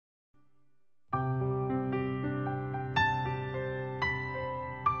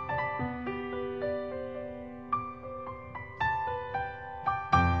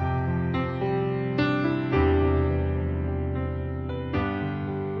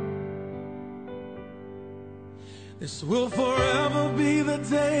This will forever be the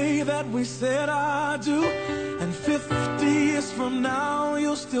day that we said I do. And 50 years from now,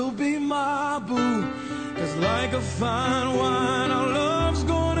 you'll still be my boo. 'Cause like a fine wine, our love's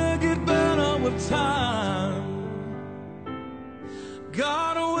gonna get better with time.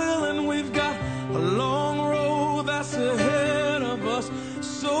 God willing, we've got a long road that's ahead of us.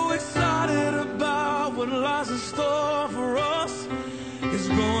 So excited about what lies in store for us. It's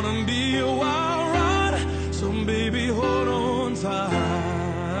gonna be a wild ride, so baby, hold on tight.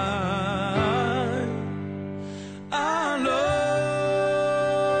 I love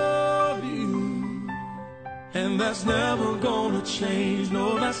you, and that's never gonna change.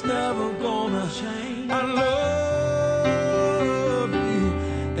 No, that's never gonna change. I love you,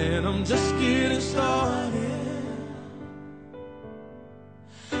 and I'm just getting started.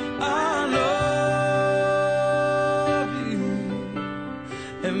 I love you,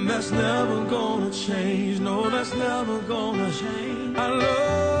 and that's never gonna change. No, that's never gonna change. I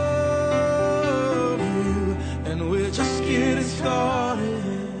love you, and we're just getting started.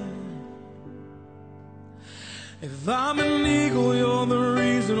 If I'm an eagle, you're the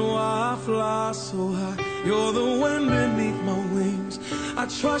reason why I fly so high. You're the wind beneath my wings. I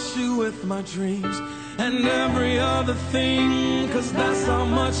trust you with my dreams and every other thing, 'cause that's how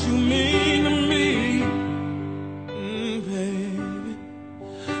much you mean to me. Baby,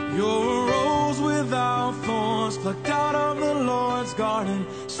 you're a rose without thorns, plucked out of the Lord's garden,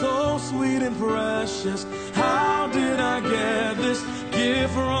 so sweet and precious. How did I get this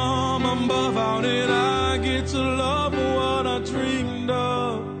gift from above? How did I get to love what I dreamed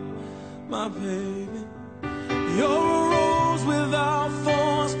of, my baby? You're a rose without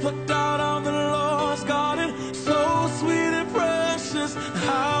thorns, plucked out of the Lord's garden, so sweet and precious.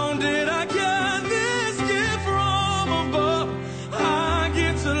 How did I get this gift from above? I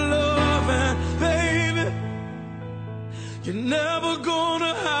get to love, and baby, you're never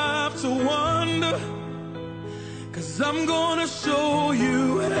gonna have to wonder, 'cause I'm gonna show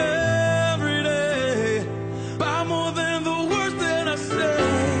you every day by more than the words that I say.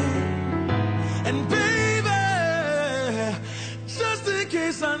 And baby, just in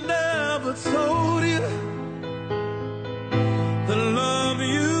case I never told you, the love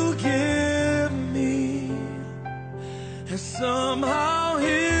you give me has somehow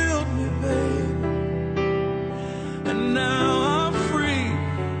healed me, baby. And now I'm free.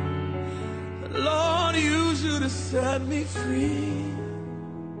 The Lord used you to set me free.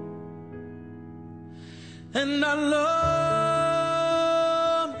 And I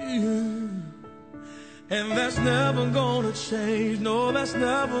love you, and that's never gonna change. No, that's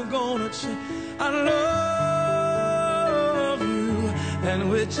never gonna change. I love you, and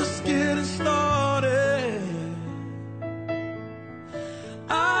we're just getting started.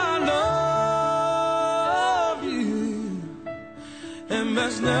 I love you, and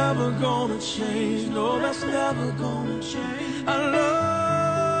that's never gonna change. No, that's never gonna change. I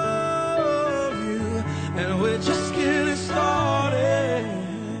love you, and we're just getting started.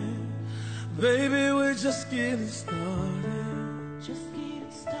 Baby, we're just getting started. Just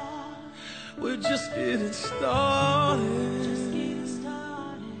getting started. We're just getting started. Just getting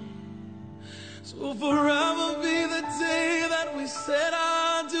started. So forever be the day that we said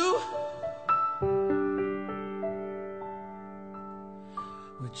I do.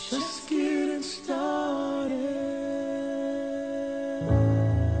 We're just getting started.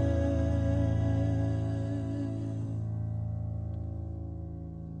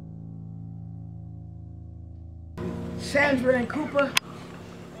 Sandra and Cooper,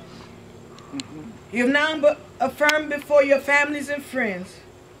 you've now affirmed before your families and friends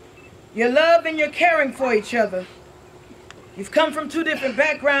your love and your caring for each other. You've come from two different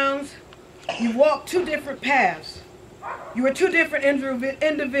backgrounds. You've walked two different paths. You are two different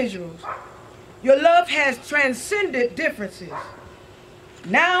individuals. Your love has transcended differences.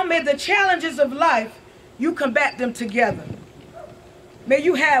 Now may the challenges of life, you combat them together. May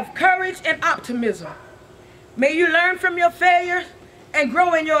you have courage and optimism. May you learn from your failures and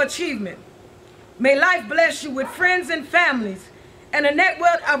grow in your achievement. May life bless you with friends and families and a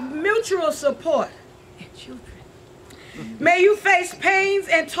network of mutual support and children. May you face pains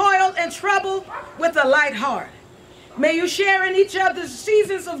and toil and trouble with a light heart. May you share in each other's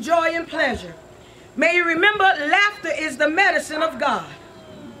seasons of joy and pleasure. May you remember laughter is the medicine of God.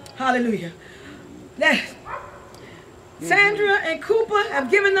 Hallelujah. Sandra and Cooper have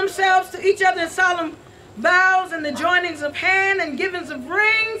given themselves to each other in solemn vows and the joinings of hand and givings of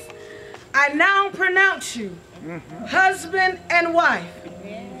rings. I now pronounce you husband and wife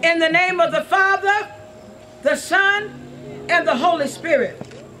in the name of the Father, the Son, and the Holy Spirit,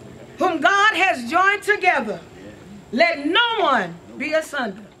 whom God has joined together. Let no one be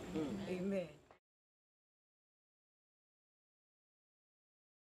asunder.